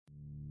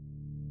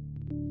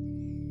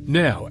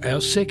Now,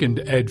 our second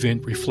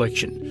Advent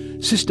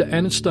reflection. Sister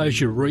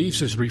Anastasia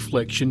Reeves'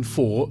 reflection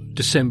for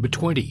December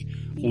 20,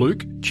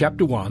 Luke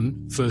chapter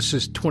 1,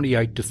 verses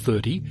 28 to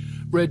 30,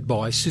 read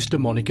by Sr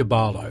Monica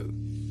Barlow.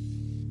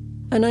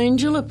 An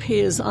angel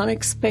appears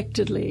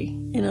unexpectedly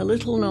in a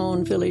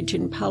little-known village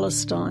in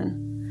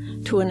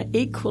Palestine to an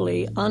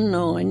equally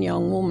unknown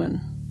young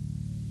woman.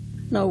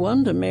 No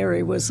wonder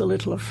Mary was a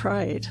little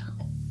afraid.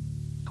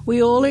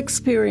 We all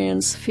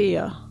experience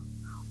fear,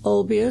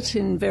 albeit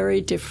in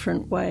very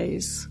different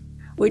ways,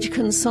 which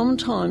can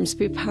sometimes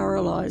be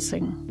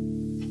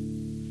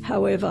paralysing.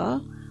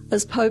 However,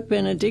 as Pope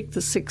Benedict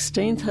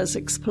XVI has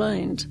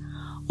explained,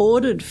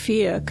 ordered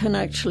fear can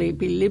actually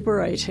be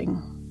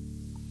liberating.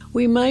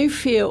 We may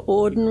fear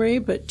ordinary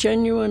but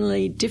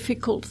genuinely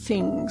difficult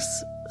things,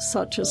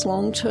 such as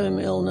long-term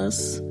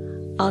illness,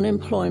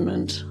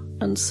 unemployment,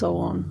 and so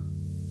on.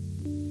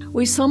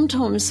 We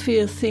sometimes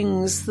fear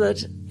things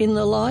that, in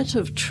the light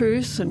of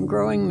truth and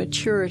growing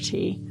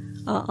maturity,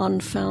 are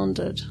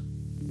unfounded,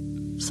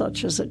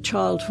 such as a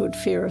childhood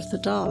fear of the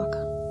dark.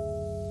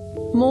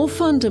 More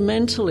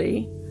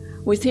fundamentally,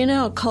 within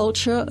our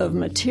culture of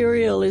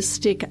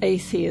materialistic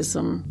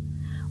atheism,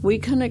 we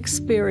can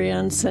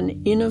experience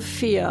an inner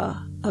fear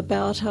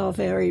about our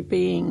very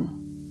being.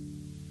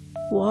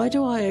 Why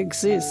do I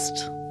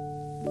exist?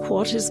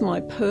 What is my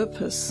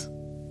purpose?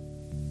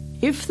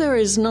 If there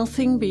is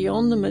nothing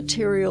beyond the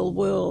material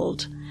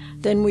world,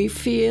 then we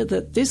fear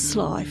that this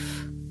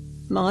life,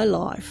 my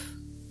life,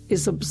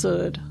 is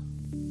absurd.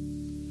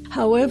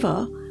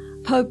 However,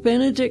 Pope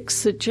Benedict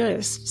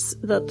suggests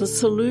that the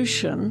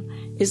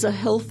solution is a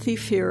healthy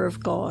fear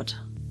of God,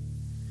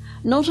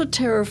 not a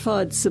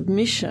terrified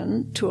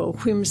submission to a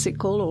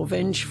whimsical or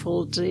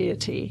vengeful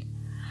deity,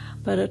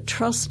 but a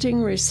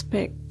trusting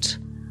respect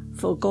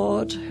for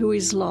God, who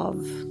is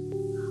love,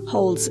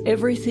 holds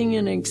everything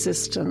in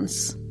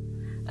existence,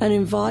 and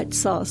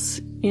invites us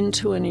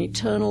into an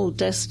eternal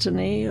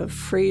destiny of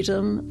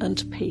freedom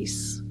and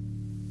peace.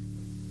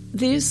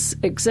 This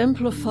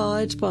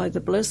exemplified by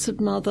the Blessed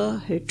Mother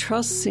who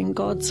trusts in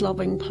God's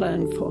loving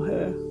plan for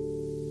her.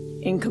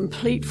 In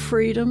complete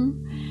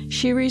freedom,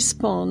 she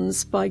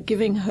responds by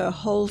giving her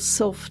whole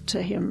self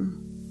to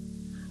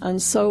Him,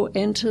 and so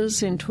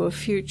enters into a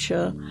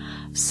future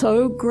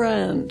so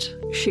grand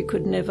she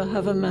could never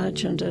have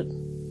imagined it,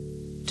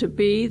 to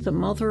be the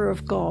Mother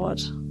of God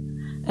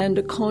and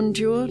a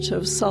conduit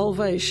of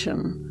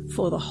salvation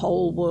for the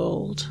whole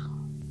world.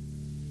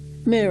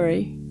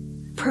 Mary,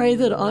 pray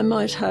that I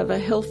might have a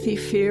healthy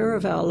fear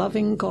of our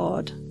loving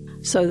God,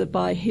 so that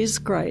by His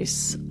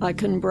grace I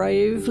can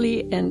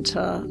bravely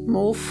enter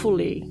more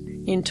fully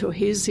into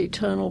His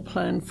eternal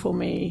plan for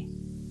me,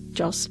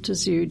 just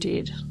as you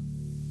did.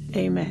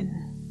 Amen.